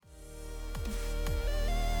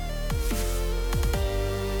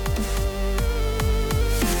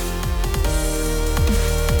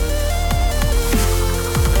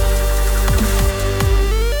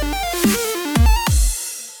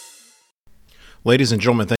Ladies and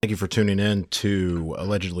gentlemen, thank you for tuning in to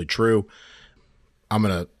Allegedly True.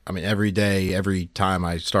 Every day, every time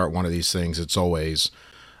I start one of these things, it's always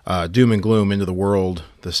doom and gloom into the world,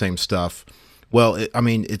 the same stuff. Well,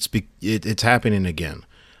 it's happening again.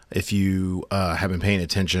 If you have been paying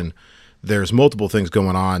attention, there's multiple things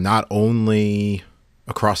going on, not only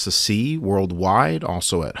across the sea, worldwide,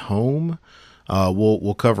 also at home.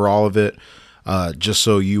 We'll cover all of it, just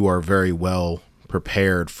so you are very well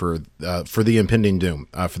prepared for the impending doom,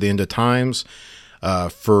 for the end of times,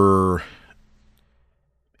 for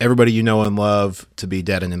everybody you know and love to be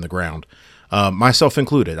dead and in the ground, myself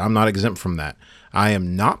included. I'm not exempt from that. I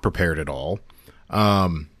am not prepared at all.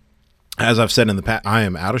 As I've said in the past, I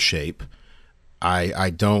am out of shape. I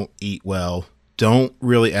don't eat well, don't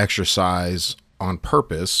really exercise on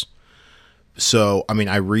purpose. So,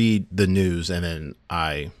 I read the news and then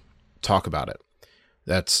I talk about it.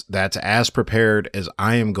 That's as prepared as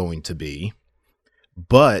I am going to be,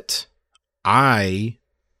 but I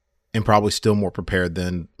am probably still more prepared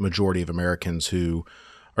than majority of Americans who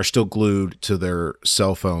are still glued to their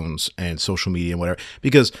cell phones and social media and whatever,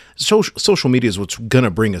 because social media is what's going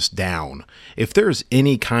to bring us down. If there's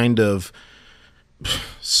any kind of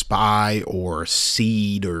spy or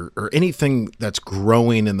seed or anything that's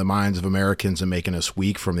growing in the minds of Americans and making us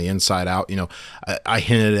weak from the inside out, I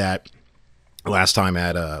hinted at last time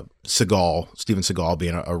at Steven Seagal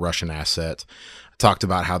being a Russian asset. I talked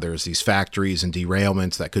about how there's these factories and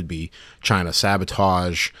derailments that could be China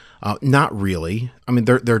sabotage. Not really.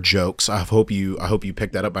 They're jokes. I hope you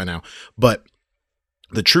picked that up by now. But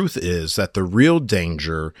the truth is that the real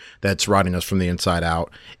danger that's rotting us from the inside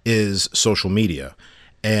out is social media.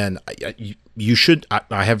 And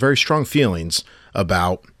I have very strong feelings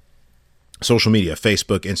about social media,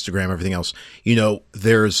 Facebook, Instagram, everything else.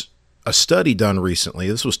 There's a study done recently,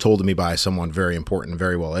 this was told to me by someone very important and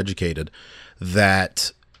very well educated,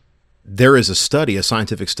 that there is a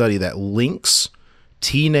scientific study that links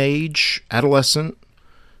teenage, adolescent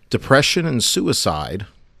depression and suicide,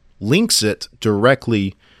 links it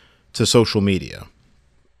directly to social media.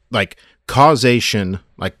 Like causation,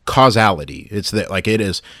 like causality. It's that, like, it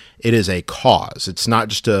is a cause. It's not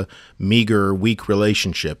just a meager, weak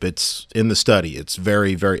relationship. It's in the study. It's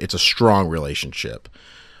it's a strong relationship.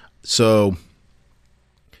 So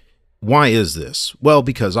why is this? Well,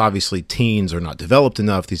 because obviously teens are not developed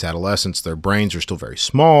enough. These adolescents, their brains are still very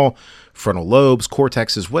small, frontal lobes,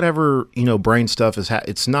 cortexes, whatever, brain stuff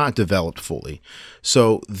it's not developed fully.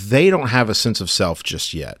 So they don't have a sense of self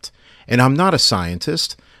just yet. And I'm not a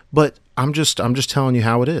scientist, but I'm just telling you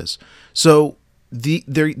how it is. So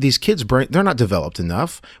these kids' brain, they're not developed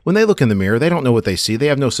enough. When they look in the mirror, they don't know what they see. They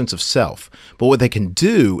have no sense of self. But what they can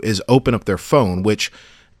do is open up their phone, which,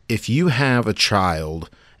 if you have a child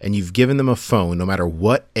and you've given them a phone, no matter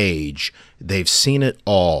what age, they've seen it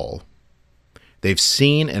all. They've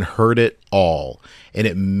seen and heard it all. And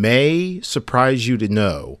it may surprise you to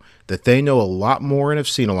know that they know a lot more and have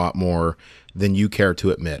seen a lot more than you care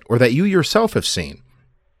to admit, or that you yourself have seen.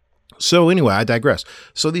 So anyway, I digress.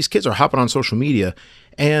 So these kids are hopping on social media,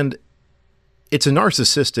 and it's a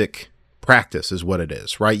narcissistic practice is what it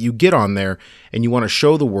is, right? You get on there and you want to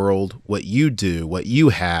show the world what you do, what you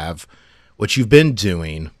have, what you've been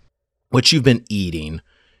doing, what you've been eating,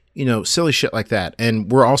 silly shit like that.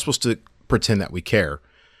 And we're all supposed to pretend that we care.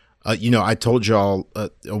 I told y'all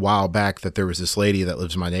a while back that there was this lady that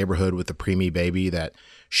lives in my neighborhood with a preemie baby that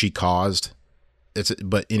she caused.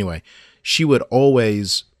 But anyway, she would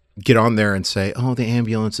always get on there and say, "Oh, the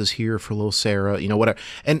ambulance is here for little Sarah," whatever.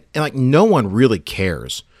 And like, no one really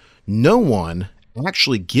cares. No one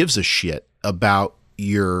actually gives a shit about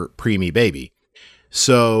your preemie baby.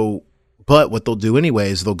 So, but what they'll do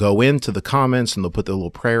anyway is they'll go into the comments and they'll put their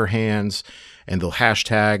little prayer hands and they'll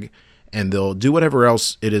hashtag and they'll do whatever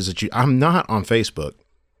else it is that I'm not on Facebook.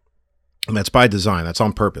 And that's by design. That's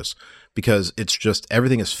on purpose, because it's just,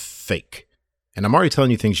 everything is fake. And I'm already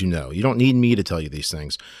telling you things you know. You don't need me to tell you these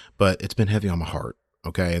things, but it's been heavy on my heart.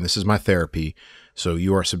 Okay. And this is my therapy. So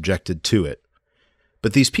you are subjected to it.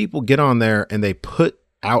 But these people get on there and they put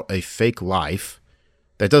out a fake life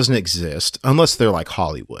that doesn't exist unless they're like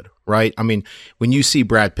Hollywood, right? When you see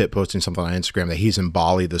Brad Pitt posting something on Instagram that he's in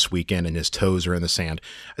Bali this weekend and his toes are in the sand,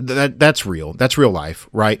 that's real. That's real life,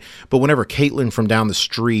 right? But whenever Caitlin from down the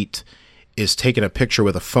street is taking a picture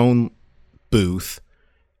with a phone booth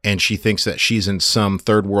and she thinks that she's in some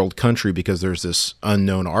third world country because there's this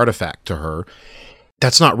unknown artifact to her,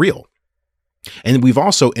 that's not real. And we've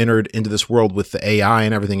also entered into this world with the AI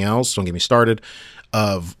and everything else, don't get me started,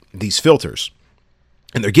 of these filters.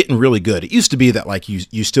 And they're getting really good. It used to be that like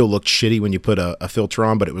you still looked shitty when you put a filter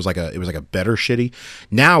on, but it was like a better shitty.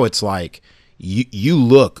 Now it's like, you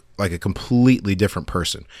look like a completely different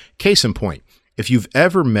person. Case in point, if you've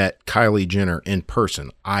ever met Kylie Jenner in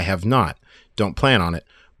person, I have not. Don't plan on it.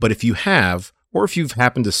 But if you have, or if you've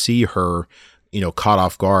happened to see her, caught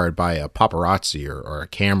off guard by a paparazzi or a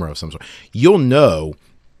camera of some sort, you'll know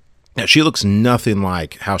that she looks nothing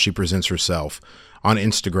like how she presents herself on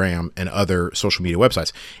Instagram and other social media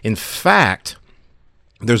websites. In fact,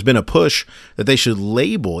 there's been a push that they should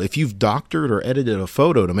label, if you've doctored or edited a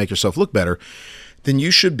photo to make yourself look better, then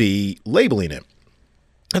you should be labeling it.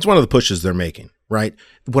 That's one of the pushes they're making, right?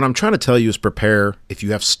 What I'm trying to tell you is prepare. If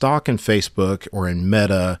you have stock in Facebook or in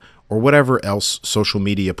Meta or whatever else social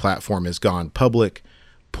media platform has gone public,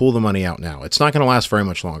 pull the money out now. It's not going to last very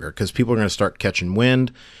much longer because people are going to start catching wind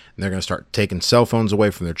and they're going to start taking cell phones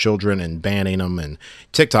away from their children and banning them. And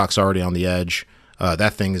TikTok's already on the edge.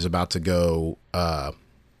 That thing is about to go,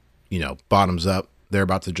 bottoms up. They're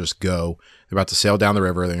about to just go. They're about to sail down the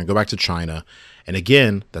river. They're going to go back to China. And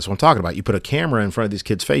again, that's what I'm talking about. You put a camera in front of these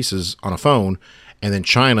kids' faces on a phone, and then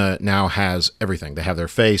China now has everything. They have their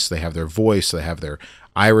face, they have their voice, they have their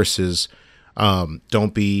irises.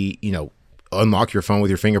 Don't be, unlock your phone with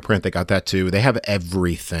your fingerprint. They got that too. They have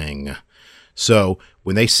everything. So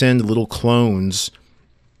when they send little clones,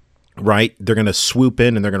 right, they're going to swoop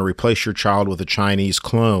in and they're going to replace your child with a Chinese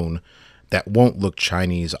clone that won't look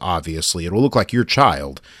Chinese, obviously. It will look like your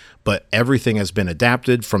child, but everything has been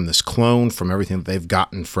adapted from this clone, from everything that they've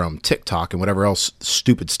gotten from TikTok and whatever else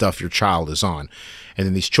stupid stuff your child is on. And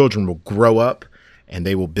then these children will grow up and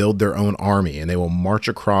they will build their own army and they will march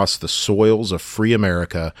across the soils of free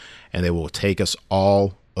America and they will take us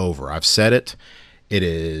all over. I've said it. It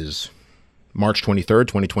is March 23rd,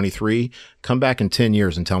 2023. Come back in 10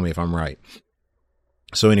 years and tell me if I'm right.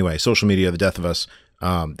 So anyway, social media, the death of us.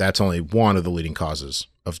 That's only one of the leading causes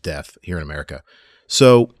of death here in America.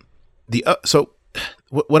 So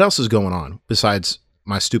what else is going on besides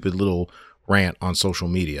my stupid little rant on social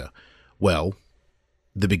media? Well,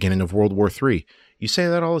 the beginning of World War III. You say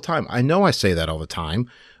that all the time. I know I say that all the time,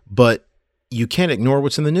 but you can't ignore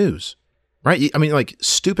what's in the news, right? I mean, like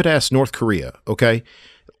stupid ass North Korea. Okay.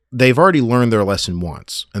 They've already learned their lesson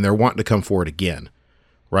once and they're wanting to come forward again.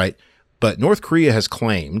 Right. But North Korea has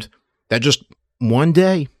claimed that just one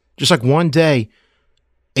day,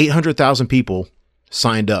 800,000 people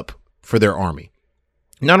signed up for their army.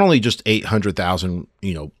 Not only just 800,000,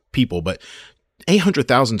 people, but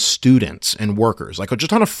 800,000 students and workers. Like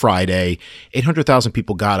just on a Friday, 800,000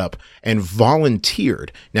 people got up and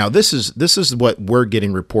volunteered. Now, this is what we're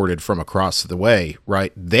getting reported from across the way,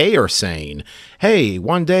 right? They are saying, hey,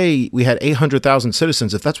 one day we had 800,000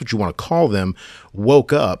 citizens, if that's what you want to call them,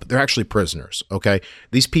 woke up. They're actually prisoners, okay?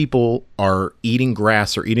 These people are eating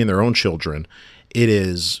grass or eating their own children. It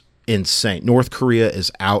is insane. North Korea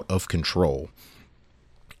is out of control.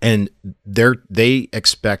 And they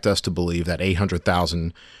expect us to believe that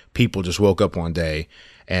 800,000 people just woke up one day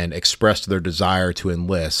and expressed their desire to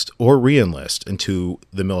enlist or re-enlist into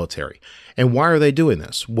the military. And why are they doing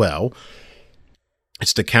this? Well,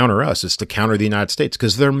 it's to counter us. It's to counter the United States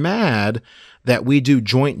because they're mad that we do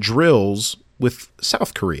joint drills with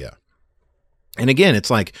South Korea. And again, it's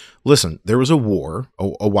like, listen, there was a war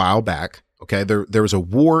a while back. Okay, there was a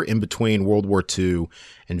war in between World War II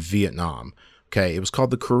and Vietnam. Okay, it was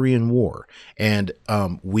called the Korean War. And I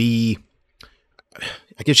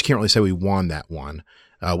guess you can't really say we won that one.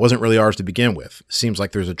 It wasn't really ours to begin with. Seems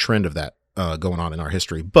like there's a trend of that going on in our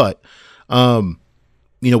history. But,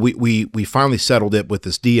 we finally settled it with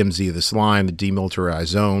this DMZ, this line, the demilitarized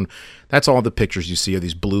zone. That's all the pictures you see of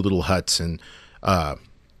these blue little huts and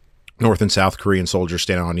North and South Korean soldiers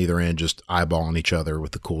standing on either end, just eyeballing each other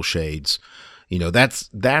with the cool shades.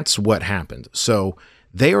 That's what happened. So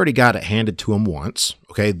they already got it handed to them once.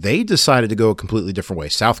 Okay. They decided to go a completely different way.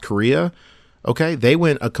 South Korea. Okay. They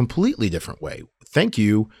went a completely different way. Thank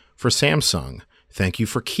you for Samsung. Thank you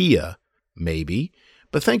for Kia, maybe,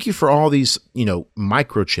 but thank you for all these,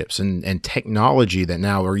 microchips and technology that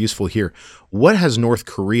now are useful here. What has North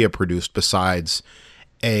Korea produced besides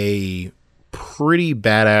a pretty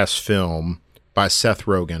badass film by Seth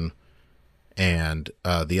Rogen and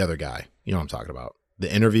the other guy? You know what I'm talking about.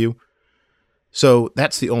 The Interview. So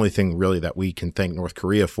that's the only thing really that we can thank North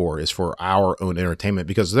Korea for is for our own entertainment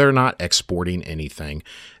because they're not exporting anything.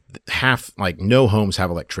 No homes have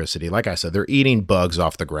electricity. Like I said, they're eating bugs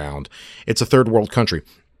off the ground. It's a third world country.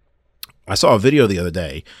 I saw a video the other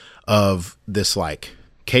day of this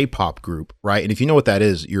K-pop group, right? And if you know what that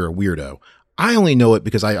is, you're a weirdo. I only know it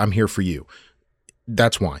because I'm here for you.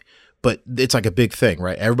 That's why. But it's like a big thing,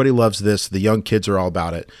 right? Everybody loves this. The young kids are all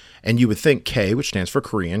about it. And you would think K, which stands for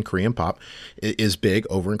Korean pop, is big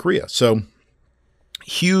over in Korea. So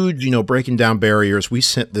huge, breaking down barriers. We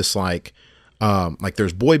sent this like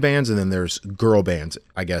there's boy bands and then there's girl bands,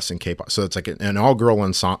 I guess, in K-pop. So it's like an all girl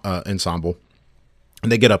ensemble,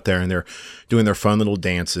 and they get up there and they're doing their fun little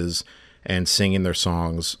dances and singing their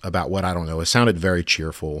songs about what, I don't know. It sounded very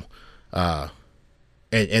cheerful. And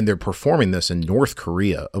they're performing this in North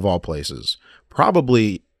Korea, of all places,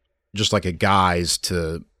 probably just like a guise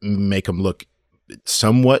to make them look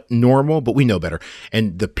somewhat normal, but we know better.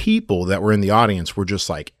 And the people that were in the audience were just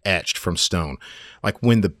like etched from stone. Like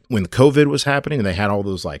when the COVID was happening and they had all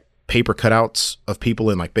those like paper cutouts of people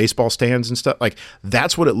in like baseball stands and stuff, like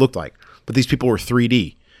that's what it looked like. But these people were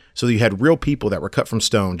 3D. So you had real people that were cut from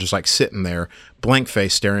stone, just like sitting there, blank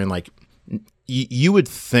face, staring. Like you would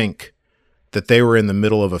think that they were in the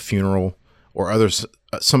middle of a funeral or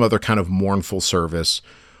some other kind of mournful service,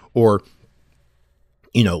 or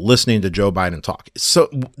listening to Joe Biden talk. So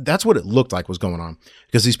that's what it looked like was going on,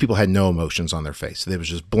 because these people had no emotions on their face. They was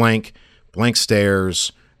just blank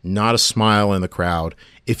stares, not a smile in the crowd.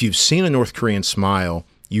 If you've seen a North Korean smile,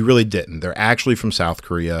 you really didn't. They're actually from South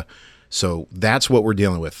Korea. So that's what we're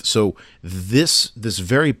dealing with. So this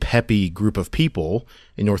very peppy group of people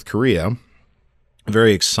in North Korea,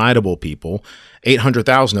 very excitable people,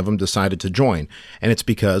 800,000 of them decided to join. And it's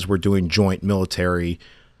because we're doing joint military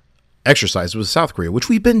exercises with South Korea, which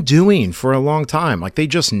we've been doing for a long time. Like they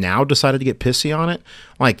just now decided to get pissy on it.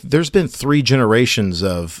 Like there's been 3 generations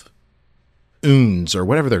of Uns, or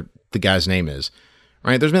whatever the guy's name is,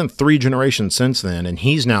 right? There's been 3 generations since then, and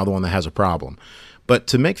he's now the one that has a problem. But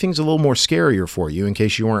to make things a little more scarier for you, in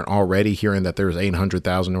case you weren't already hearing that there's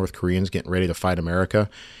 800,000 North Koreans getting ready to fight America,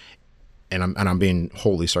 and I'm being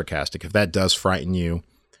wholly sarcastic, if that does frighten you,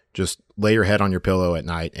 just lay your head on your pillow at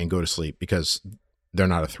night and go to sleep, because they're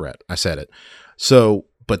not a threat. I said it. So,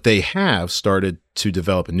 but they have started to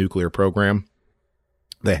develop a nuclear program.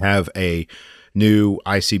 They have a new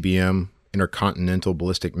ICBM, intercontinental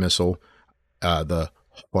ballistic missile, the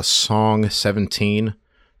Hwasong 17.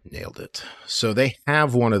 Nailed it. So they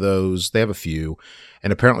have one of those. They have a few,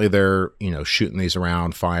 and apparently they're shooting these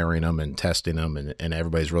around, firing them and testing them, and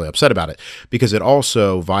everybody's really upset about it, because it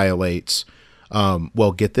also violates.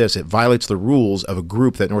 Well, get this: it violates the rules of a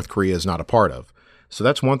group that North Korea is not a part of. So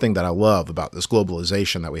that's one thing that I love about this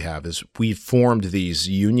globalization that we have, is we've formed these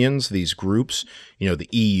unions, these groups. The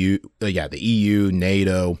EU,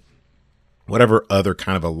 NATO, whatever other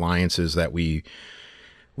kind of alliances that we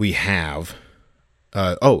have.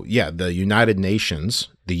 The United Nations,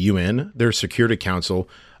 the UN, their Security Council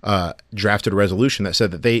drafted a resolution that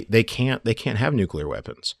said that they can't have nuclear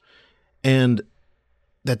weapons, and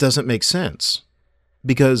that doesn't make sense,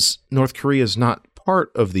 because North Korea is not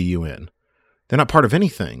part of the UN. They're not part of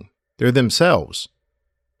anything. They're themselves,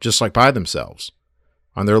 just like by themselves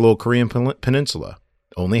on their little Korean peninsula,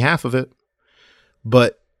 only half of it.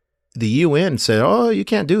 But the UN said, "Oh, you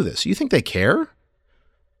can't do this." You think they care?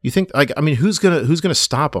 You think, who's gonna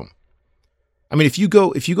stop them? I mean, if you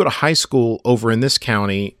go to high school over in this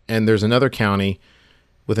county, and there's another county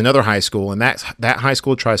with another high school, and that high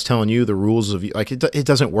school tries telling you the rules of, like, it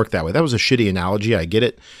doesn't work that way. That was a shitty analogy, I get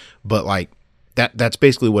it, but like that's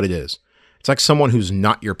basically what it is. It's like someone who's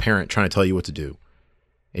not your parent trying to tell you what to do.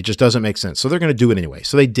 It just doesn't make sense. So they're going to do it anyway.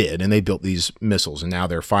 So they did, and they built these missiles, and now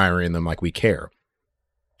they're firing them like we care.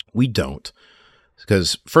 We don't.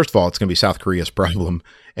 Because first of all, it's going to be South Korea's problem,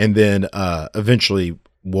 and then eventually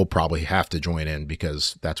we'll probably have to join in,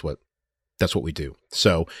 because that's what we do.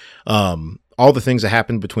 So all the things that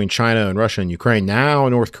happened between China and Russia and Ukraine, now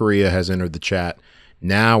North Korea has entered the chat.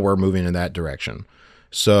 Now we're moving in that direction.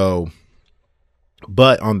 So,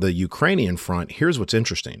 but on the Ukrainian front, here's what's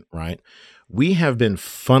interesting, right? We have been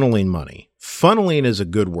funneling money. Funneling is a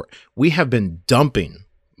good word. We have been dumping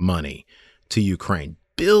money to Ukraine.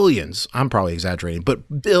 Billions, I'm probably exaggerating,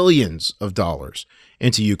 but billions of dollars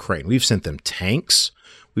into Ukraine. We've sent them tanks.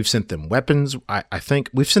 We've sent them weapons. I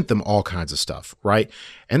think we've sent them all kinds of stuff, right?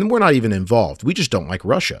 And then we're not even involved. We just don't like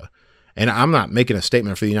Russia. And I'm not making a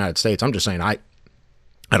statement for the United States. I'm just saying I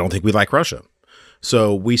don't think we like Russia.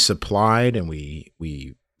 So we supplied and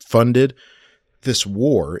we funded this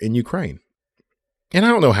war in Ukraine. And I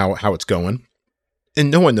don't know how it's going.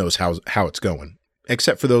 And no one knows how it's going,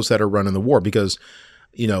 except for those that are running the war, because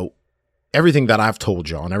everything that I've told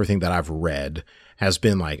y'all and everything that I've read has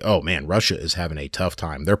been like, oh man, Russia is having a tough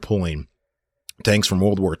time. They're pulling tanks from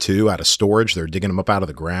World War II out of storage. They're digging them up out of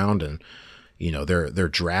the ground, and they're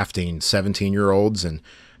drafting 17-year-olds, and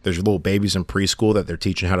there's little babies in preschool that they're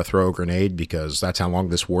teaching how to throw a grenade, because that's how long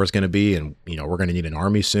this war is going to be, and we're going to need an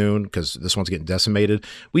army soon because this one's getting decimated.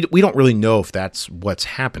 We don't really know if that's what's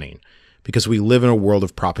happening, because we live in a world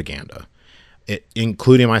of propaganda.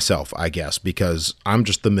 including myself, I guess, because I'm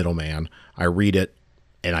just the middleman. I read it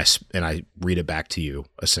and I read it back to you,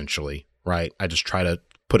 essentially, right? I just try to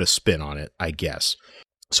put a spin on it, I guess.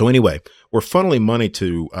 So anyway, we're funneling money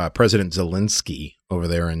to President Zelensky over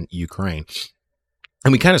there in Ukraine,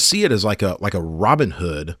 and we kind of see it as like a Robin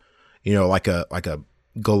Hood, like a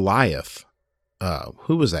Goliath.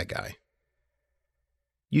 Who was that guy?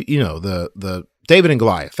 The David and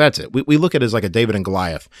Goliath. That's it. We look at it as like a David and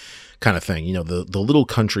Goliath kind of thing. The little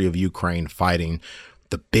country of Ukraine fighting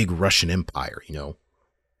the big Russian Empire.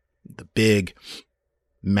 The big,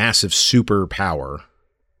 massive superpower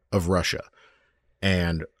of Russia.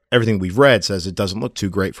 And everything we've read says it doesn't look too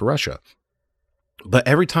great for Russia. But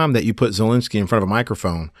every time that you put Zelensky in front of a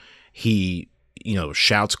microphone, he,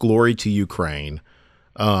 shouts glory to Ukraine,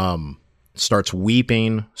 starts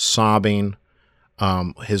weeping, sobbing,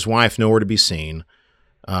 his wife nowhere to be seen.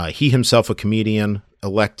 He himself, a comedian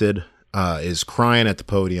elected, is crying at the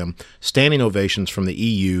podium, standing ovations from the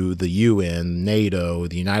EU, the UN, NATO,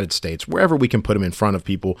 the United States, wherever we can put him in front of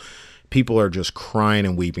people. People are just crying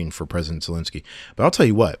and weeping for President Zelensky. But I'll tell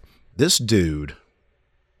you what, this dude's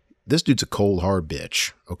a cold, hard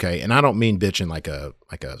bitch. Okay. And I don't mean bitch in like a,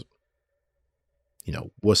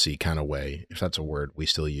 wussy kind of way, if that's a word we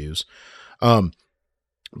still use.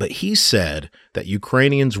 But he said that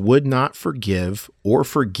Ukrainians would not forgive or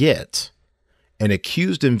forget and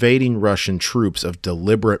accused invading Russian troops of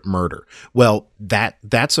deliberate murder. Well,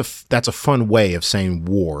 that's a fun way of saying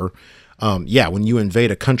war. When you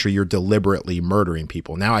invade a country, you're deliberately murdering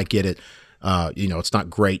people. Now I get it. It's not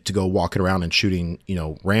great to go walking around and shooting,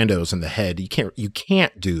 randos in the head. You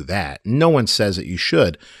can't do that. No one says that you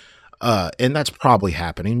should. And that's probably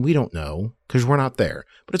happening. We don't know because we're not there,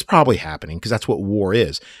 but it's probably happening because that's what war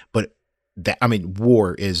is. But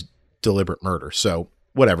war is deliberate murder. So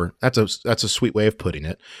whatever. That's a sweet way of putting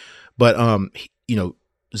it. But,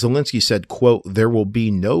 Zelensky said, quote, "There will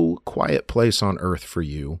be no quiet place on earth for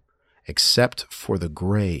you except for the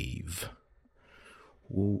grave."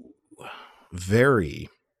 Ooh, very,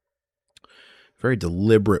 very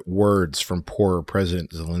deliberate words from poor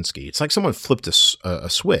President Zelensky. It's like someone flipped a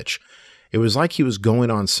switch. It was like he was going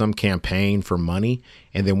on some campaign for money,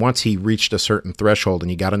 and then once he reached a certain threshold and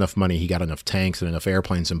he got enough money, he got enough tanks and enough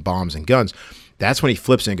airplanes and bombs and guns, that's when he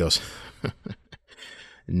flips and goes,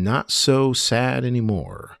 "Not so sad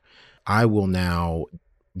anymore. I will now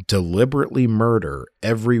deliberately murder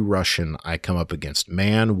every Russian I come up against.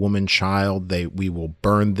 Man, woman, child, we will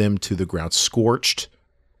burn them to the ground. Scorched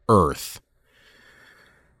earth."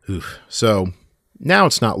 Oof. So now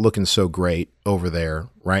it's not looking so great over there,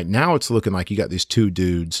 right? Now it's looking like you got these two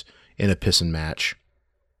dudes in a pissing match,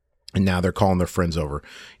 and now they're calling their friends over.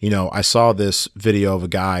 I saw this video of a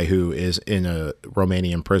guy who is in a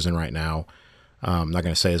Romanian prison right now. I'm not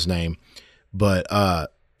going to say his name, but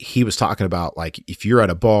he was talking about, like, if you're at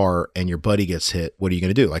a bar and your buddy gets hit, what are you going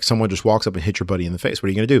to do? Like, someone just walks up and hits your buddy in the face. What are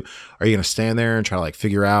you going to do? Are you going to stand there and try to, like,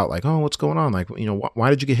 figure out, like, oh, what's going on? Like, why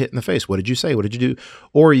did you get hit in the face? What did you say? What did you do?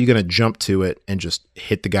 Or are you going to jump to it and just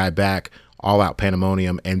hit the guy back, all out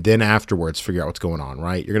pandemonium, and then afterwards figure out what's going on,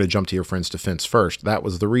 right? You're going to jump to your friend's defense first. That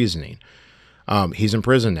was the reasoning. He's in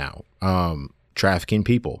prison now, trafficking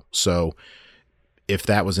people. So if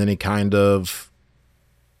that was any kind of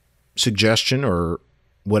suggestion or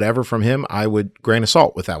whatever from him, I would grain of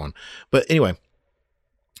salt with that one. But anyway,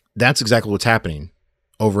 that's exactly what's happening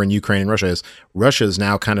over in Ukraine and Russia. Russia is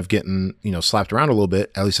now kind of getting, slapped around a little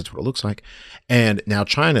bit. At least that's what it looks like. And now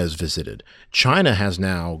China is visited. China has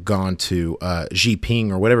now gone to Xi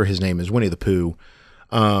Jinping, or whatever his name is, Winnie the Pooh,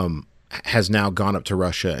 has now gone up to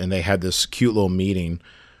Russia, and they had this cute little meeting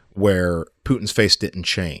where Putin's face didn't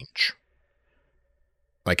change,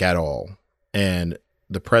 like, at all. And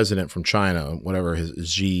the president from China, whatever his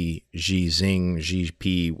Xi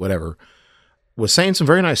Jinping, whatever, was saying some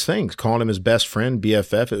very nice things, calling him his best friend,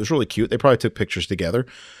 BFF. It was really cute. They probably took pictures together,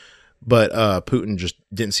 but Putin just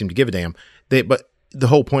didn't seem to give a damn. But the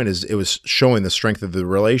whole point is it was showing the strength of the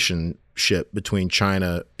relationship between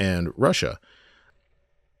China and Russia.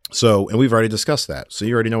 So, and we've already discussed that. So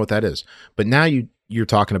you already know what that is. But now you're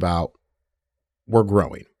talking about we're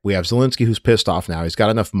growing. We have Zelensky, who's pissed off now. He's got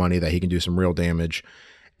enough money that he can do some real damage.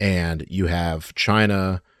 And you have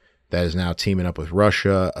China that is now teaming up with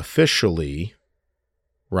Russia officially,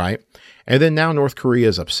 right? And then now North Korea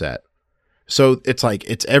is upset. So it's like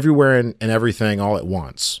it's everywhere and everything all at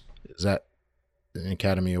once. Is that an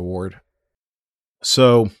Academy Award?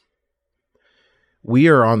 So we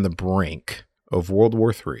are on the brink of World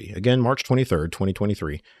War III. Again, March 23rd,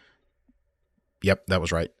 2023. Yep, that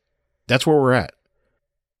was right. That's where we're at.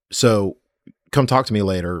 So come talk to me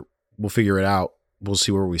later. We'll figure it out. We'll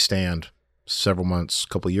see where we stand. several months, a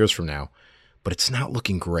couple of years from now, but it's not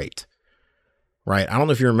looking great, right? I don't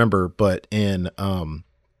know if you remember, but in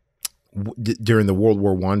during the World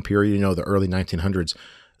War I period, the early 1900s,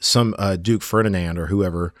 some Duke Ferdinand or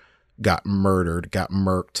whoever got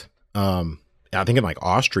murked. I think in like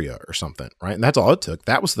Austria or something, right? And that's all it took.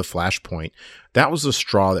 That was the flashpoint. That was the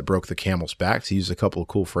straw that broke the camel's back, to use a couple of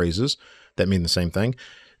cool phrases that mean the same thing.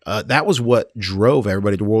 That was what drove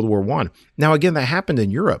everybody to World War I. Now, again, that happened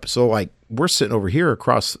in Europe. So like we're sitting over here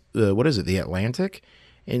across, the Atlantic,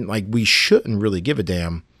 and like we shouldn't really give a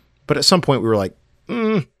damn. But at some point we were like,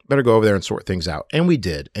 better go over there and sort things out. And we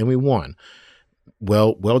did, and we won.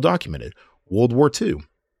 Well documented. World War II.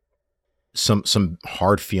 Some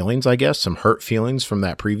hard feelings, I guess, some hurt feelings from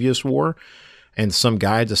that previous war. And some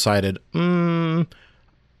guy decided, I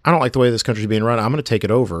don't like the way this country's being run. I'm going to take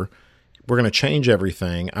it over. We're going to change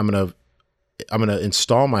everything. I'm going to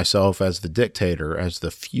install myself as the dictator, as the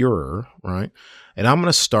Führer, right? And I'm going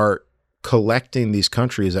to start collecting these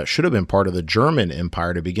countries that should have been part of the German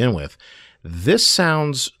Empire to begin with. This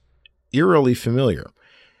sounds eerily familiar.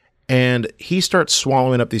 And he starts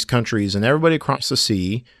swallowing up these countries, and everybody across the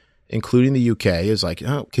sea, including the UK, is like,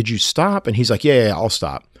 oh, could you stop? And he's like, yeah, I'll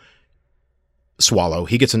stop. Swallow.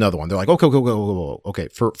 He gets another one. They're like, okay, go. Okay,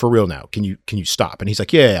 for real now. Can you stop? And he's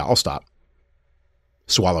like, yeah, I'll stop.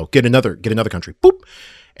 Swallow. Get another country. Boop.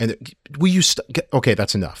 And will you okay,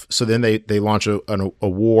 that's enough. So then they launch a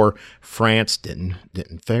war. France didn't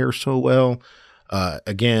fare so well.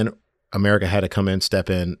 Again, America had to come in, step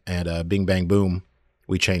in, and bing, bang, boom,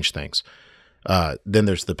 we changed things. Then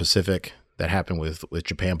there's the Pacific that happened with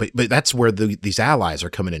Japan. But that's where these allies are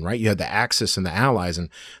coming in, right? You had the Axis and the allies, and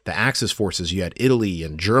the Axis forces, you had Italy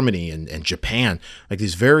and Germany and Japan, like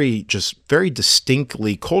these very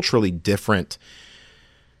distinctly culturally different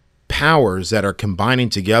powers that are combining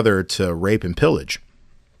together to rape and pillage.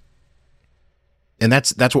 And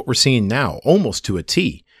that's what we're seeing now, almost to a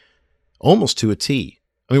T.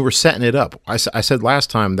 I mean, we're setting it up. I said last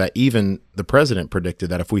time that even the president predicted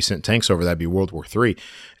that if we sent tanks over, that'd be World War III. It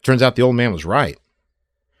turns out the old man was right.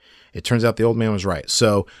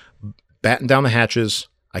 So batten down the hatches.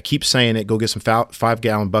 I keep saying it. Go get some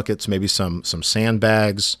 5-gallon buckets, maybe some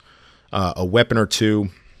sandbags, a weapon or two.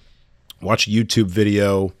 Watch a YouTube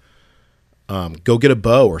video. Go get a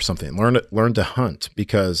bow or something. Learn to hunt,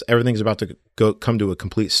 because everything's about to come to a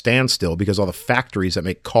complete standstill, because all the factories that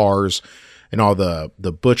make cars and all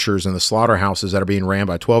the butchers and the slaughterhouses that are being ran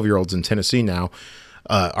by 12-year-olds in Tennessee now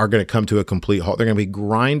are going to come to a complete halt. They're going to be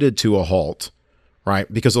grinded to a halt,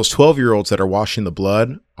 right? Because those 12-year-olds that are washing the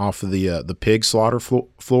blood off of the pig slaughter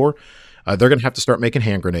floor, they're going to have to start making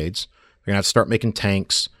hand grenades. They're going to have to start making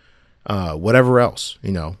tanks, whatever else.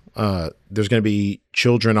 There's going to be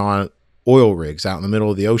children on oil rigs out in the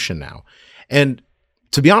middle of the ocean now. And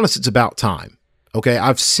to be honest, it's about time. Okay,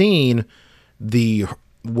 I've seen the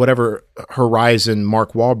whatever Horizon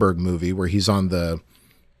Mark Wahlberg movie where he's on the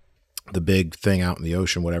big thing out in the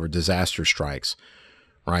ocean, whatever, disaster strikes,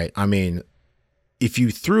 right? I mean, if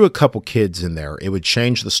you threw a couple kids in there, it would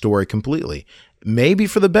change the story completely. Maybe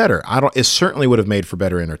for the better. It certainly would have made for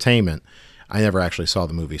better entertainment. I never actually saw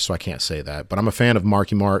the movie, so I can't say that, but I'm a fan of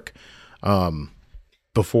Marky Mark.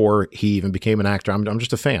 Before he even became an actor, I'm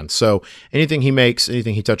just a fan. So anything he makes,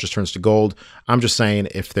 anything he touches turns to gold. I'm just saying,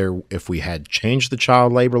 if we had changed the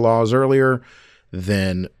child labor laws earlier,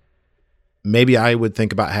 then maybe I would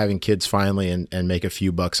think about having kids finally and make a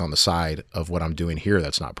few bucks on the side of what I'm doing here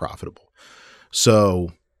that's not profitable.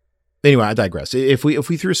 So anyway, I digress. If we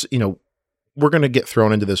threw, we're going to get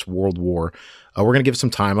thrown into this world war. We're going to give it some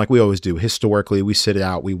time, like we always do. Historically, we sit it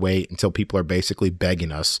out, we wait until people are basically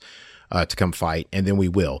begging us to come fight, and then we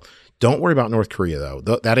will. Don't worry about North Korea, though.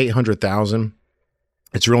 That 800,000,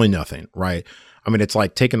 it's really nothing, right? I mean, it's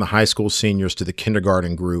like taking the high school seniors to the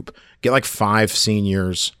kindergarten group, get like 5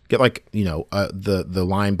 seniors, get like, the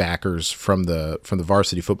linebackers from the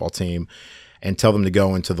varsity football team, and tell them to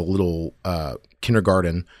go into the little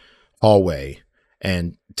kindergarten hallway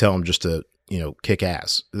and tell them just to, kick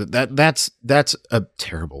ass. That's a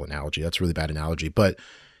terrible analogy. That's a really bad analogy, but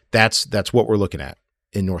that's what we're looking at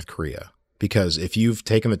in North Korea. Because if you've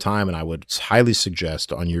taken the time, and I would highly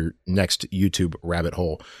suggest on your next YouTube rabbit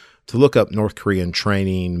hole to look up North Korean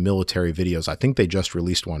training military videos. I think they just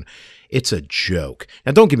released one. It's a joke.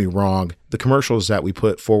 Now, don't get me wrong. The commercials that we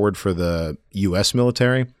put forward for the U.S.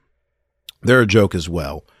 military, they're a joke as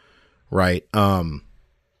well, right?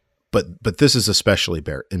 But this is especially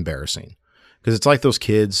embarrassing, because it's like those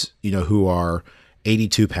kids, who are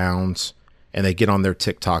 82 pounds and they get on their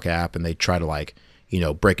TikTok app and they try to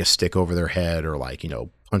break a stick over their head, or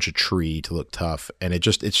bunch of tree to look tough, and it's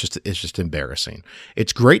just embarrassing.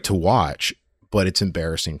 It's great to watch, but it's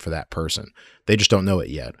embarrassing for that person. They just don't know it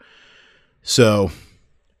yet. So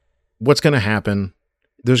what's going to happen?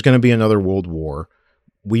 There's going to be another world war.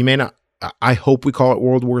 We may not, I hope we call it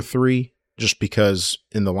World War III, just because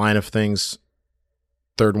in the line of things,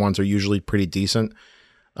 third ones are usually pretty decent.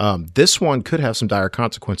 This one could have some dire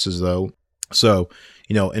consequences, though. So,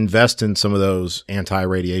 invest in some of those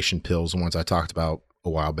anti-radiation pills, the ones I talked about a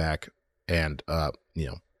while back, and,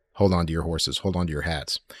 hold on to your horses, hold on to your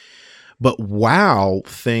hats. But while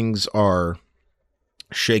things are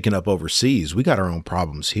shaken up overseas, we got our own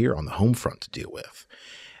problems here on the home front to deal with.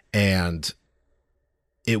 And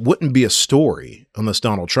it wouldn't be a story unless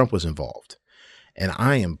Donald Trump was involved. And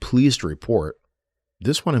I am pleased to report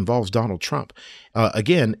this one involves Donald Trump.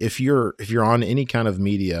 Again, if you're on any kind of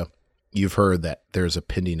media, you've heard that there's a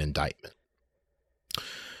pending indictment.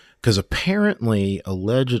 Because apparently,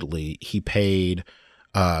 allegedly, he paid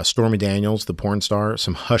Stormy Daniels, the porn star,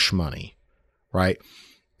 some hush money, right?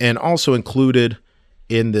 And also included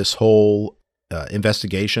in this whole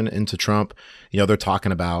investigation into Trump, they're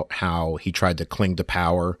talking about how he tried to cling to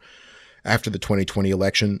power after the 2020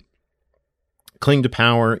 election. Cling to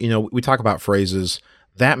power, we talk about phrases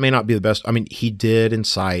that may not be the best. I mean, he did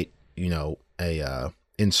incite, a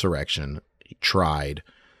insurrection. He tried,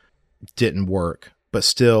 didn't work, but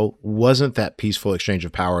still wasn't that peaceful exchange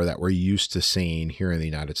of power that we're used to seeing here in the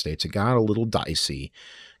United States. It got a little dicey,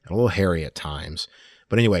 got a little hairy at times.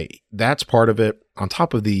 But anyway, that's part of it. On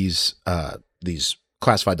top of these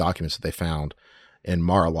classified documents that they found in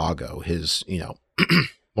Mar-a-Lago, his,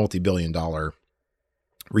 multi-billion-dollar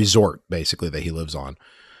resort, basically, that he lives on.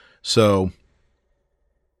 So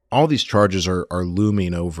all these charges are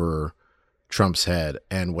looming over Trump's head.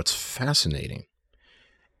 And what's fascinating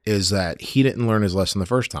is that he didn't learn his lesson the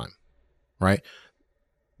first time, right?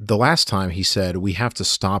 The last time he said, we have to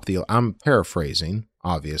stop I'm paraphrasing,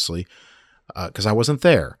 obviously, because I wasn't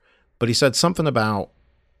there, but he said something about,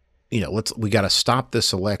 we got to stop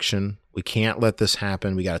this election. We can't let this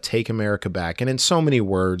happen. We got to take America back. And in so many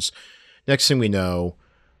words, next thing we know,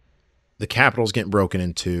 the Capitol's getting broken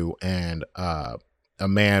into, and a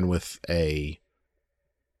man with a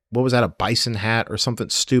bison hat or something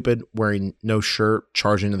stupid, wearing no shirt,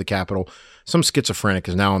 charging into the Capitol. Some schizophrenic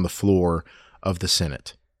is now on the floor of the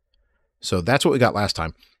Senate. So that's what we got last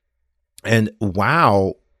time. And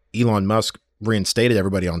wow, Elon Musk reinstated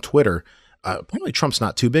everybody on Twitter. Apparently Trump's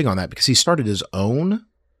not too big on that because he started his own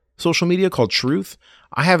social media called Truth.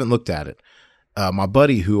 I haven't looked at it. My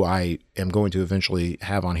buddy, who I am going to eventually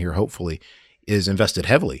have on here, hopefully, is invested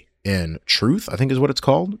heavily in Truth, I think is what it's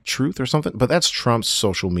called, Truth or something. But that's Trump's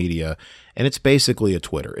social media, and it's basically a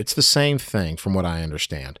Twitter. It's the same thing from what I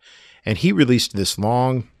understand. And he released this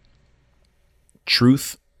long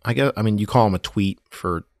Truth, I guess. I mean, you call him a tweet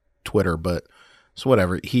for Twitter, but so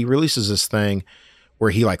whatever. He releases this thing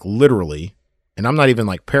where he literally, and I'm not even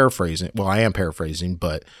paraphrasing. Well, I am paraphrasing,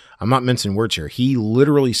 but I'm not mincing words here. He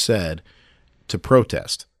literally said to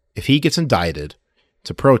protest. If he gets indicted,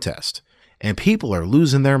 to protest. And people are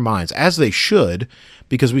losing their minds, as they should,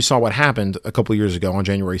 because we saw what happened a couple of years ago on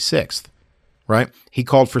January 6th, right? He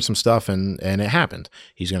called for some stuff and it happened.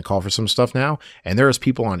 He's going to call for some stuff now. And there's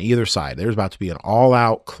people on either side. There's about to be an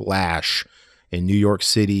all-out clash in New York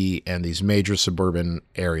City and these major suburban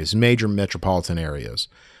areas, major metropolitan areas.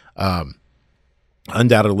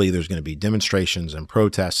 Undoubtedly, there's going to be demonstrations and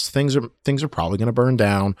protests. Things are probably going to burn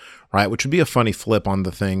down, right? Which would be a funny flip on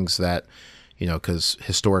the things that, because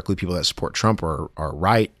historically people that support Trump are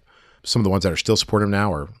right. Some of the ones that are still supporting him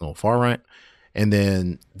now are a little far right. And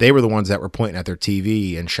then they were the ones that were pointing at their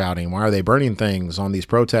TV and shouting, why are they burning things on these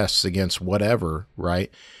protests against whatever, right?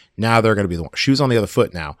 Now they're going to be the shoes on the other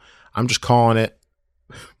foot now. I'm just calling it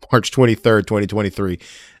March 23rd, 2023.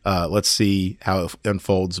 Let's see how it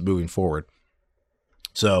unfolds moving forward.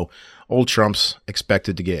 So old Trump's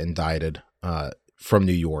expected to get indicted from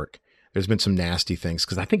New York. There's been some nasty things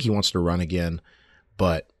because I think he wants to run again,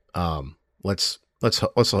 but let's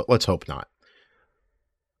hope not.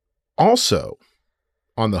 Also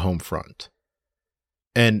on the home front,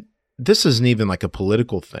 and this isn't even a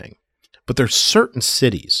political thing, but there's certain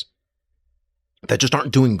cities that just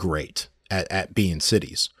aren't doing great at being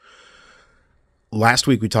cities. Last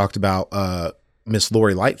week we talked about Miss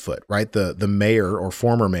Lori Lightfoot, right? The mayor or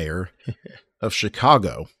former mayor of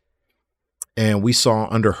Chicago. And we saw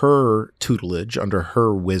under her tutelage, under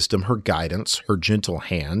her wisdom, her guidance, her gentle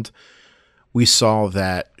hand, we saw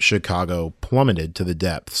that Chicago plummeted to the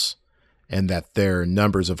depths and that their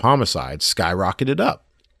numbers of homicides skyrocketed up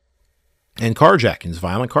and carjackings,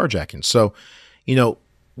 violent carjackings. So,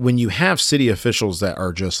 when you have city officials that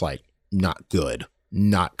are just like not good,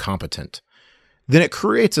 not competent, then it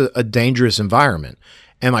creates a dangerous environment.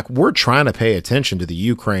 And like, we're trying to pay attention to the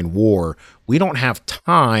Ukraine war. We don't have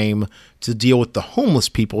time to deal with the homeless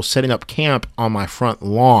people setting up camp on my front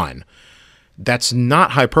lawn. That's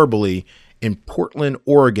not hyperbole. In Portland,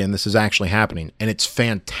 Oregon, this is actually happening, and it's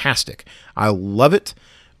fantastic. I love it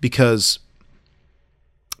because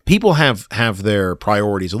people have their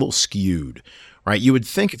priorities a little skewed, right? You would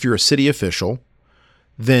think if you're a city official,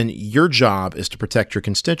 then your job is to protect your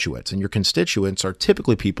constituents, and your constituents are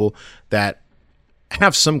typically people that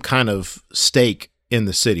have some kind of stake in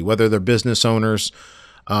the city, whether they're business owners,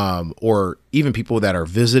 or even people that are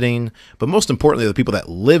visiting, but most importantly, the people that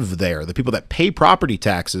live there, the people that pay property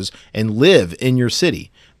taxes and live in your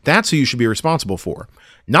city. That's who you should be responsible for,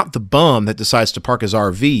 not the bum that decides to park his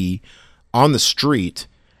RV on the street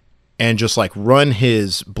and just like run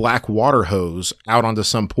his black water hose out onto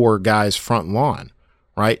some poor guy's front lawn,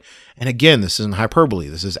 right? And again, this isn't hyperbole.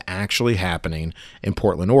 This is actually happening in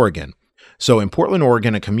Portland, Oregon. So in Portland,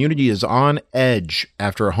 Oregon, a community is on edge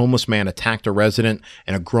after a homeless man attacked a resident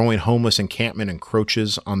and a growing homeless encampment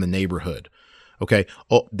encroaches on the neighborhood. Okay.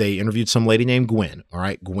 Oh, they interviewed some lady named Gwen. All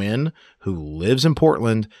right. Gwen, who lives in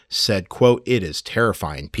Portland, said, quote, "It is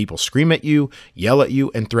terrifying. People scream at you, yell at you,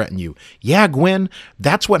 and threaten you." Yeah, Gwen,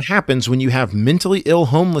 that's what happens when you have mentally ill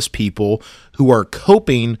homeless people who are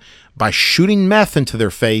coping by shooting meth into their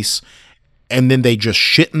face, and then they just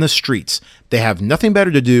shit in the streets. They have nothing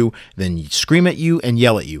better to do than scream at you and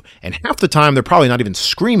yell at you. And half the time, they're probably not even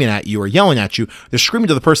screaming at you or yelling at you. They're screaming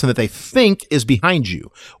to the person that they think is behind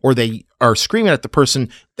you, or they are screaming at the person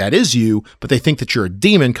that is you, but they think that you're a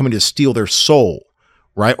demon coming to steal their soul,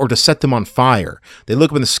 right? Or to set them on fire. They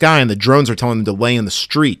look up in the sky and the drones are telling them to lay in the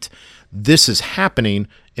street. This is happening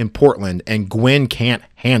in Portland, and Gwen can't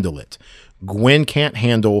handle it. Gwen can't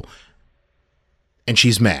handle, and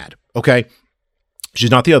she's mad, okay?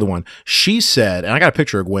 She's not the other one. She said, and I got a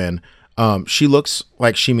picture of Gwen. She looks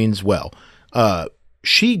like she means well.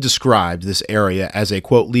 She described this area as a,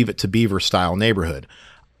 quote, "Leave It to Beaver style neighborhood."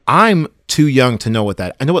 I'm too young to know what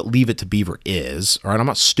that, I know what Leave It to Beaver is, all right? I'm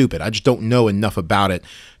not stupid. I just don't know enough about it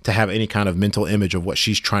to have any kind of mental image of what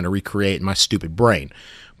she's trying to recreate in my stupid brain.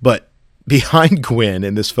 But behind Gwen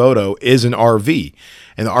in this photo is an RV,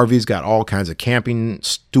 and the RV's got all kinds of camping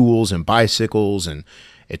stools and bicycles, and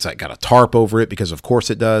it's like got a tarp over it because of course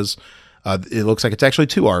it does. It looks like it's actually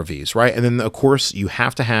two RVs, right? And then of course you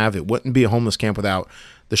have to have, it wouldn't be a homeless camp without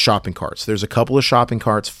the shopping carts. There's a couple of shopping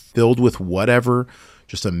carts filled with whatever,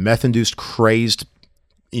 just a meth-induced crazed,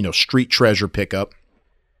 street treasure pickup.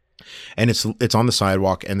 And it's on the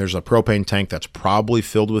sidewalk, and there's a propane tank that's probably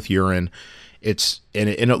filled with urine. And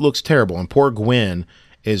it looks terrible. And poor Gwen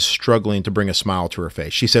is struggling to bring a smile to her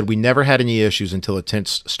face. She said, "We never had any issues until the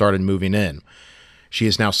tents started moving in. She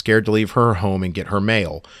is now scared to leave her home and get her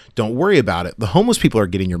mail. Don't worry about it. The homeless people are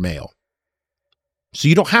getting your mail. So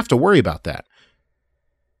you don't have to worry about that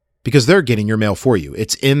because they're getting your mail for you.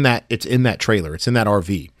 It's in that trailer. It's in that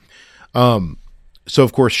RV." So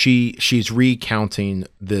of course she's recounting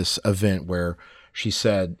this event where she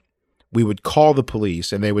said, "We would call the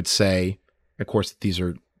police and they would say," of course, these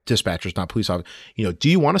are dispatchers, not police officers, "Do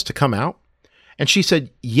you want us to come out?" And she said,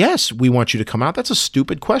 "Yes, we want you to come out." That's a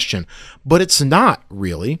stupid question, but it's not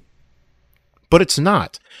really. But it's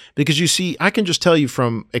not, because you see, I can just tell you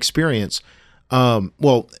from experience,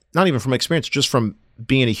 well, not even from experience, just from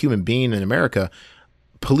being a human being in America,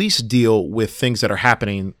 police deal with things that are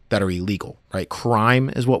happening that are illegal, right? Crime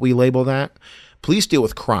is what we label that. Police deal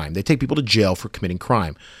with crime. They take people to jail for committing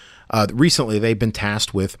crime. Recently, they've been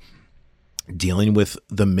tasked with dealing with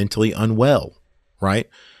the mentally unwell, right?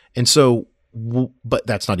 And so, but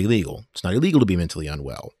that's not illegal. It's not illegal to be mentally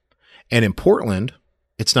unwell. And in Portland,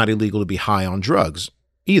 it's not illegal to be high on drugs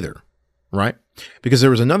either, right? Because there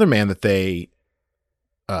was another man that they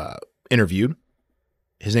interviewed.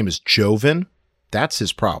 His name is Joven. That's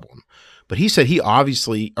his problem. But he said he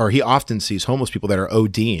often sees homeless people that are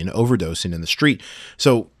ODing, overdosing in the street.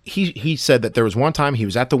 So he said that there was one time he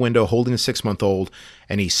was at the window holding a 6-month-old,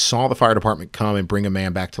 and he saw the fire department come and bring a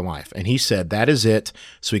man back to life. And he said, that is it.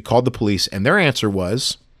 So he called the police, and their answer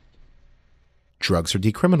was, drugs are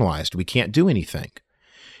decriminalized. We can't do anything.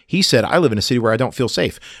 He said, I live in a city where I don't feel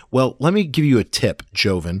safe. Well, let me give you a tip,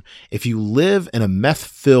 Joven. If you live in a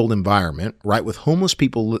meth-filled environment, right, with homeless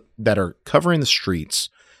people that are covering the streets,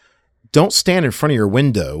 don't stand in front of your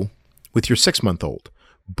window with your 6-month-old.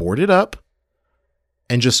 Board it up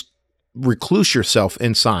and just recluse yourself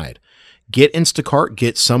inside. Get Instacart,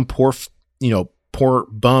 get some poor, poor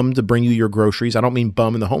bum to bring you your groceries. I don't mean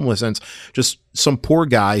bum in the homeless sense, just some poor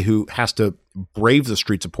guy who has to brave the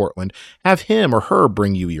streets of Portland. Have him or her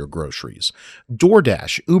bring you your groceries.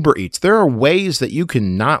 DoorDash, Uber Eats. There are ways that you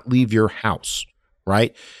can not leave your house,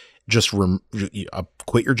 right? Just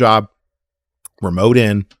quit your job, remote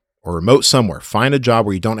in, or remote somewhere. Find a job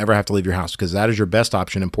where you don't ever have to leave your house, because that is your best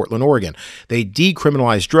option in Portland, Oregon. They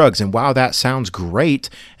decriminalize drugs, and wow, that sounds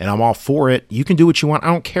great, and I'm all for it. You can do what you want. I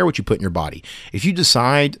don't care what you put in your body. If you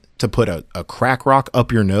decide to put a crack rock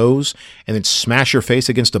up your nose and then smash your face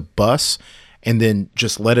against a bus and then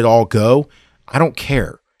just let it all go, I don't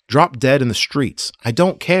care. Drop dead in the streets. I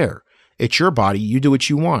don't care. It's your body. You do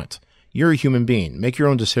what you want. You're a human being. Make your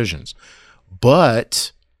own decisions.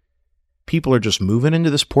 But people are just moving into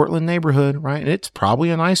this Portland neighborhood, right? And it's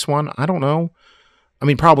probably a nice one. I don't know. I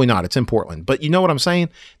mean, probably not. It's in Portland. But you know what I'm saying?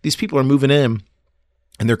 These people are moving in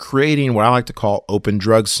and they're creating what I like to call open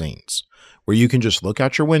drug scenes, where you can just look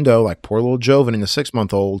out your window like poor little Joven and the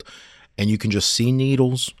 6-month-old, and you can just see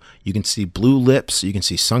needles. You can see blue lips. You can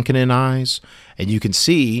see sunken in eyes. And you can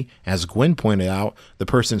see, as Gwen pointed out, the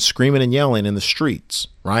person screaming and yelling in the streets,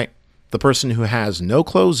 right? The person who has no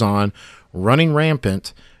clothes on, running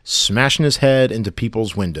rampant, smashing his head into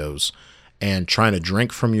people's windows and trying to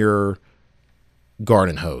drink from your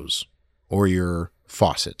garden hose or your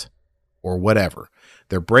faucet or whatever.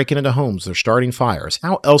 They're breaking into homes. They're starting fires.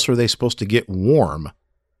 How else are they supposed to get warm?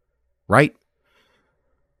 Right?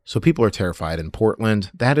 So people are terrified in Portland.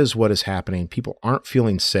 That is what is happening. People aren't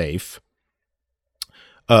feeling safe.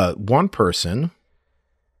 One person,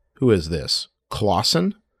 who is this?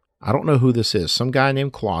 Clausen? I don't know who this is. Some guy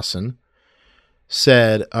named Clausen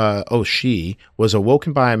said, she was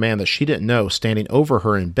awoken by a man that she didn't know standing over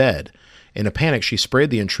her in bed. In a panic, she sprayed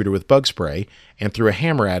the intruder with bug spray and threw a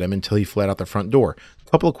hammer at him until he fled out the front door. A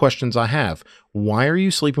couple of questions I have. Why are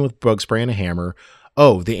you sleeping with bug spray and a hammer?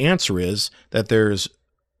 Oh, the answer is that there's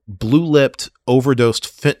blue-lipped, overdosed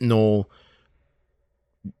fentanyl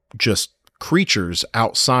just creatures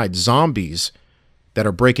outside, zombies that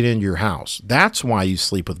are breaking into your house. That's why you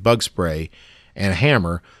sleep with bug spray and a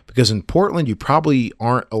hammer, because in Portland, you probably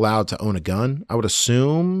aren't allowed to own a gun, I would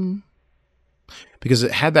assume, because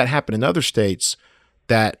it had that happen in other states,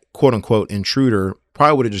 that quote-unquote intruder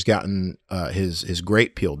probably would have just gotten his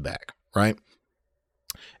grate peeled back, right?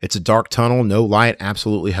 It's a dark tunnel, no light,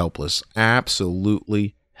 absolutely helpless.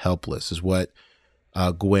 Absolutely helpless is what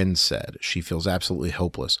Gwen said. She feels absolutely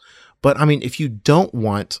hopeless. But, I mean, if you don't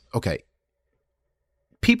want, okay,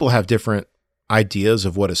 people have different ideas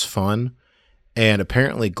of what is fun. And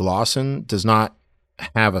apparently Clausen does not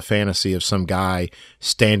have a fantasy of some guy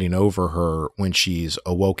standing over her when she's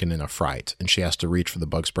awoken in a fright and she has to reach for the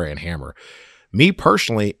bug spray and hammer. Me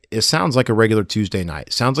personally, it sounds like a regular Tuesday night.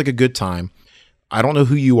 It sounds like a good time. I don't know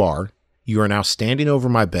who you are. You are now standing over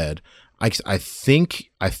my bed. I think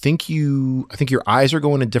your eyes are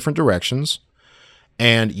going in different directions,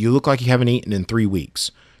 and you look like you haven't eaten in 3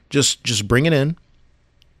 weeks. Just bring it in.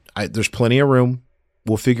 There's plenty of room.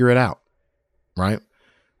 We'll figure it out. Right?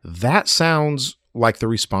 That sounds like the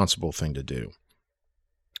responsible thing to do.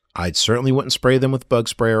 I certainly wouldn't spray them with bug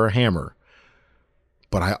spray or a hammer,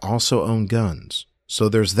 but I also own guns. So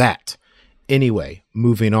there's that. Anyway,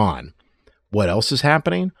 moving on. What else is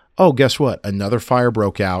happening? Oh, guess what? Another fire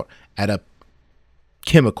broke out at a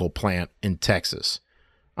chemical plant in Texas.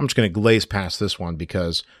 I'm just going to glaze past this one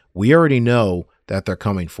because we already know that they're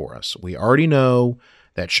coming for us. We already know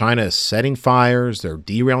that China is setting fires, they're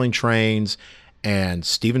derailing trains, and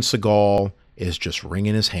Steven Seagal is just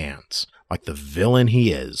wringing his hands like the villain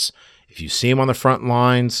he is. If you see him on the front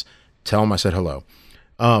lines, tell him I said hello.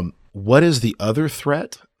 What is the other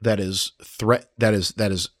threat that is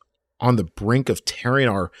on the brink of tearing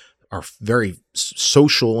our very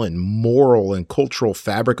social and moral and cultural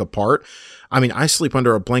fabric apart? I mean, I sleep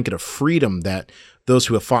under a blanket of freedom that those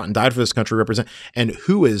who have fought and died for this country represent. And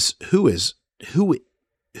who is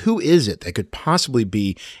it that could possibly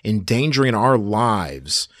be endangering our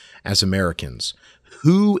lives as Americans?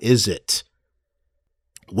 Who is it?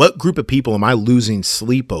 What group of people am I losing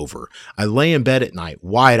sleep over? I lay in bed at night,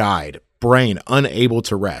 wide-eyed, brain unable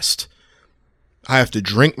to rest. I have to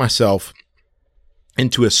drink myself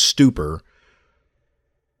into a stupor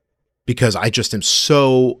because I just am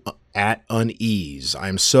so at unease. I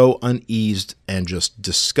am so uneased and just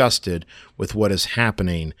disgusted with what is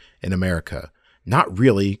happening in America. Not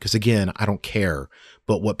really, because again, I don't care.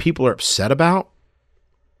 But what people are upset about,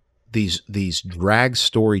 these drag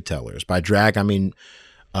storytellers. By drag, I mean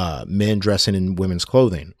men dressing in women's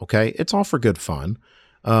clothing. Okay, it's all for good fun.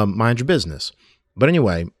 Mind your business. But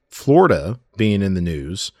anyway, Florida being in the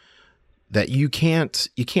news, that you can't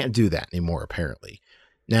do that anymore, apparently.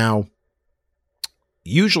 Now,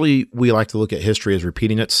 usually we like to look at history as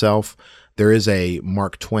repeating itself. There is a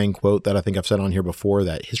Mark Twain quote that I think I've said on here before,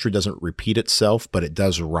 that history doesn't repeat itself, but it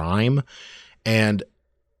does rhyme. And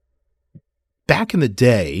back in the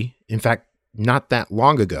day, in fact, not that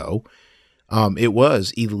long ago, it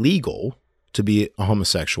was illegal to be a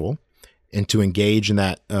homosexual and to engage in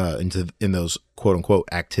that, in those quote unquote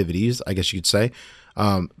activities, I guess you could say,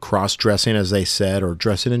 cross-dressing, as they said, or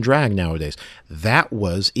dressing in drag nowadays. That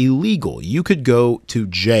was illegal. You could go to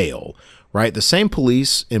jail, right? The same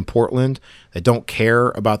police in Portland that don't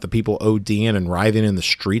care about the people ODing and writhing in the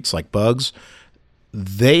streets like bugs,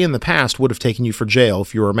 they in the past would have taken you for jail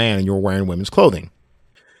if you were a man and you were wearing women's clothing.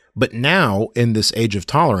 But now, in this age of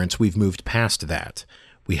tolerance, we've moved past that.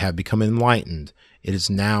 We have become enlightened. It is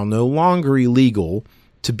now no longer illegal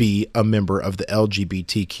to be a member of the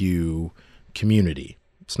LGBTQ community.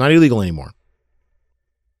 It's not illegal anymore.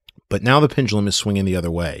 But now the pendulum is swinging the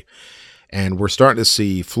other way. And we're starting to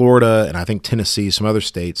see Florida, and I think Tennessee, some other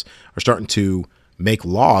states, are starting to make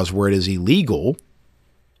laws where it is illegal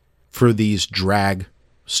for these drag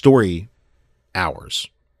story hours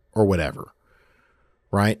or whatever,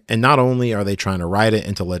 right? And not only are they trying to write it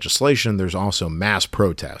into legislation, there's also mass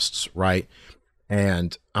protests, right?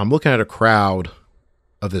 And I'm looking at a crowd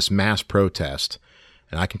of this mass protest,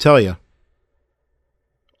 and I can tell you,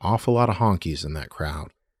 awful lot of honkies in that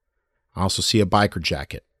crowd. I also see a biker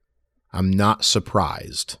jacket. I'm not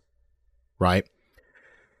surprised, right?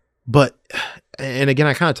 But, and again,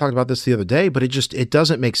 I kind of talked about this the other day, but it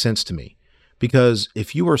doesn't make sense to me, because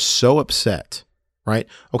if you are so upset, right?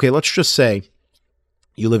 Okay, let's just say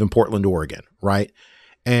you live in Portland, Oregon, right?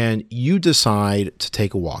 And you decide to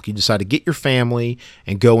take a walk. You decide to get your family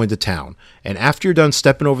and go into town. And after you're done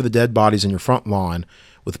stepping over the dead bodies in your front lawn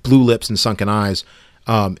with blue lips and sunken eyes,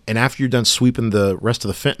 and after you're done sweeping the rest of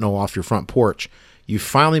the fentanyl off your front porch, you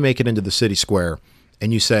finally make it into the city square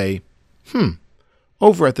and you say,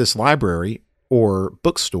 over at this library or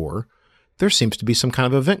bookstore, there seems to be some kind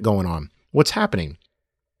of event going on. What's happening?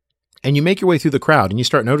 And you make your way through the crowd and you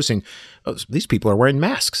start noticing, oh, these people are wearing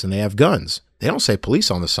masks and they have guns. They don't say police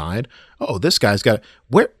on the side. Oh, this guy's got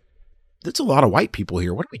where? There's a lot of white people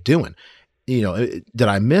here. What are we doing? You know, did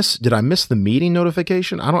I miss the meeting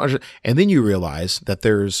notification? I don't understand. And then you realize that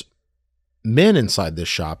there's men inside this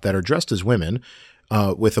shop that are dressed as women,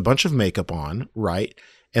 with a bunch of makeup on, right?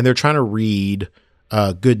 And they're trying to read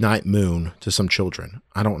Good Night Moon to some children.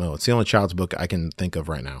 I don't know. It's the only child's book I can think of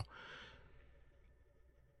right now.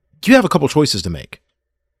 You have a couple choices to make.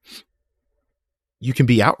 You can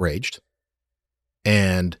be outraged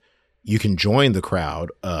and you can join the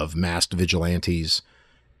crowd of masked vigilantes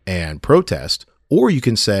and protest, or you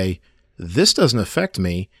can say, this doesn't affect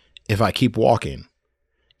me if I keep walking.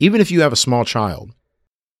 Even if you have a small child,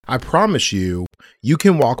 I promise you, you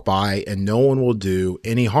can walk by and no one will do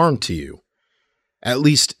any harm to you. At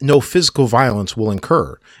least no physical violence will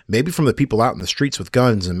incur. Maybe from the people out in the streets with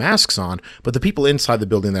guns and masks on, but the people inside the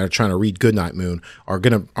building that are trying to read Goodnight Moon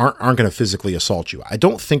aren't gonna physically assault you. I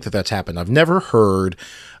don't think that that's happened. I've never heard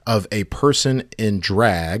of a person in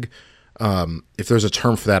drag. If there's a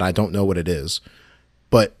term for that, I don't know what it is,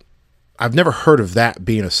 but I've never heard of that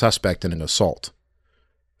being a suspect in an assault.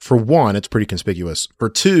 For one, it's pretty conspicuous. For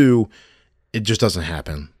two, it just doesn't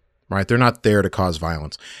happen. Right? They're not there to cause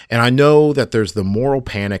violence. And I know that there's the moral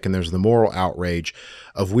panic and there's the moral outrage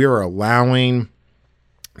of we are allowing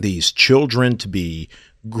these children to be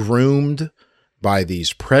groomed by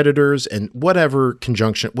these predators and whatever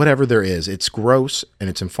conjunction, whatever there is. It's gross and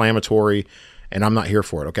it's inflammatory and I'm not here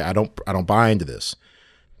for it. Okay. I don't buy into this.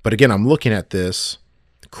 But again, I'm looking at this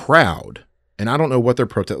crowd and I don't know what they're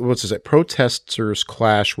what's this? Protesters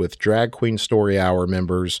clash with Drag Queen Story Hour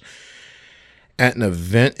members at an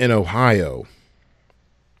event in Ohio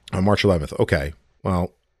on March 11th. Okay.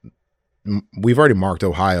 Well, we've already marked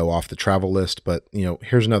Ohio off the travel list, but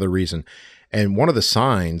here's another reason. And one of the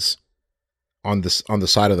signs on the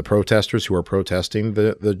side of the protesters who are protesting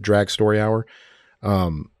the Drag Story Hour,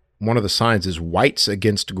 one of the signs is whites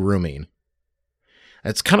against grooming.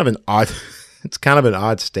 It's kind of an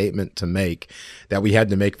odd statement to make that we had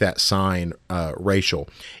to make that sign racial.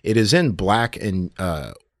 It is in black and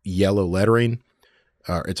yellow lettering.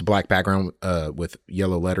 It's a black background with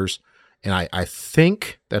yellow letters. And I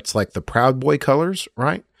think that's like the Proud Boy colors,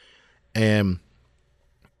 right? And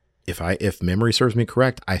if memory serves me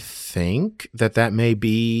correct, I think that may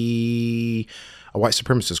be a white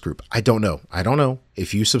supremacist group. I don't know.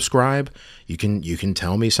 If you subscribe, you can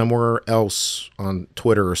tell me somewhere else on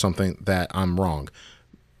Twitter or something that I'm wrong.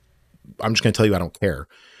 I'm just going to tell you I don't care.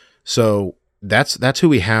 So that's who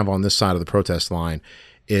we have on this side of the protest line,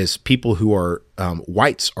 is people who are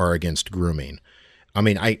whites are against grooming. I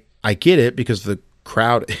mean, I get it because the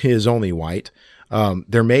crowd is only white.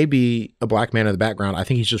 There may be a black man in the background. I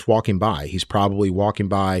think he's just walking by. He's probably walking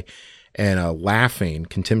by and laughing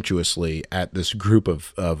contemptuously at this group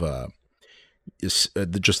of just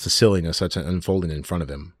the silliness that's unfolding in front of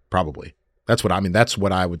him. Probably. That's what I mean. That's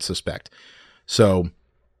what I would suspect. So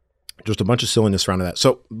just a bunch of silliness around that.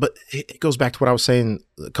 So, but it goes back to what I was saying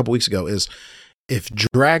a couple weeks ago, is if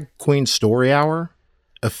Drag Queen Story Hour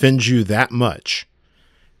offends you that much,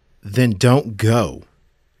 then don't go.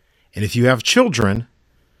 And if you have children,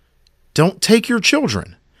 don't take your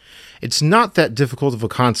children. It's not that difficult of a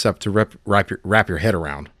concept to wrap your head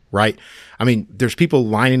around, right? I mean, there's people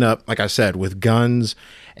lining up, like I said, with guns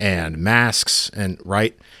and masks and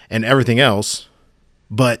everything else.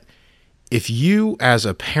 But if you, as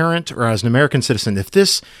a parent or as an American citizen, if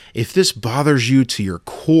this bothers you to your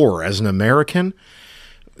core as an American,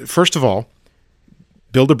 first of all,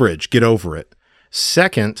 build a bridge, get over it.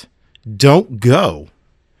 Second, don't go.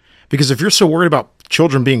 Because if you're so worried about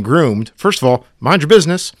children being groomed, first of all, mind your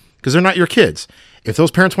business, because they're not your kids. If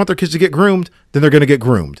those parents want their kids to get groomed, then they're going to get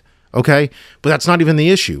groomed. Okay? But that's not even the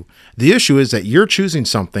issue. The issue is that you're choosing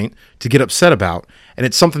something to get upset about, and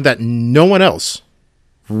it's something that no one else,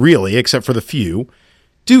 really, except for the few,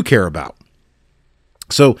 do care about.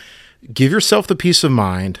 So give yourself the peace of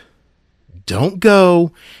mind. Don't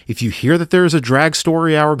go. If you hear that there's a drag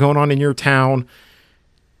story hour going on in your town,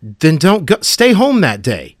 then don't go. Stay home that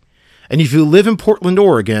day. And if you live in Portland,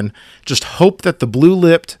 Oregon, just hope that the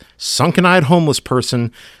blue-lipped, sunken-eyed homeless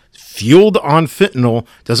person fueled on fentanyl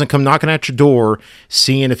doesn't come knocking at your door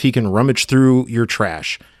seeing if he can rummage through your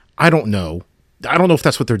trash. I don't know. I don't know if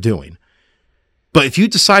that's what they're doing. But if you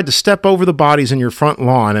decide to step over the bodies in your front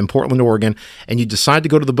lawn in Portland, Oregon, and you decide to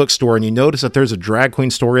go to the bookstore and you notice that there's a Drag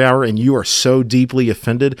Queen Story Hour and you are so deeply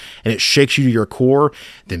offended and it shakes you to your core,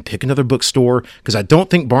 then pick another bookstore, because I don't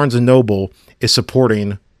think Barnes & Noble is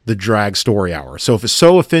supporting the Drag Story Hour. So if it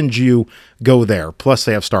so offends you, go there. Plus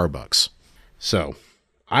they have Starbucks. So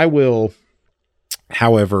I will,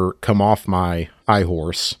 however, come off my high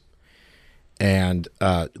horse and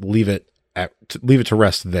leave it to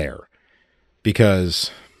rest there.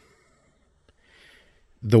 Because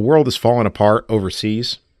the world is falling apart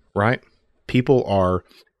overseas, right? People are,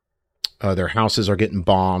 their houses are getting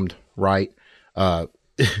bombed, right?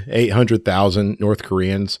 800,000 North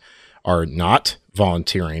Koreans are not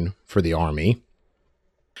volunteering for the army.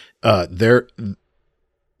 It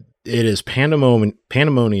is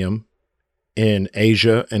pandemonium in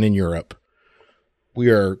Asia and in Europe.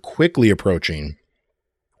 We are quickly approaching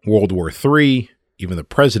World War III. Even the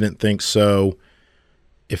president thinks so,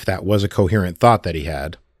 if that was a coherent thought that he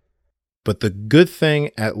had. But the good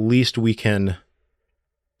thing, at least we can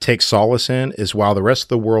take solace in, is while the rest of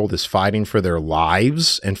the world is fighting for their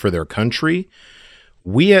lives and for their country,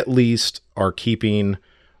 we at least are keeping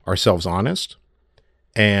ourselves honest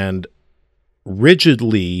and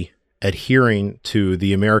rigidly adhering to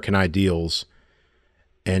the American ideals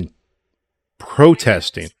and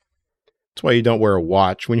protesting. That's why you don't wear a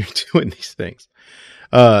watch when you're doing these things.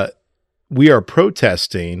 We are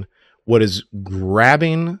protesting what is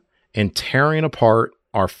grabbing and tearing apart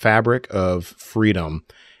our fabric of freedom,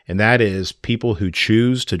 and that is people who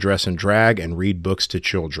choose to dress in drag and read books to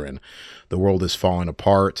children. The world is falling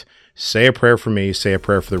apart. Say a prayer for me, say a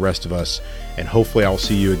prayer for the rest of us, and hopefully I'll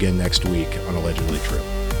see you again next week on Allegedly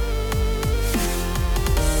True.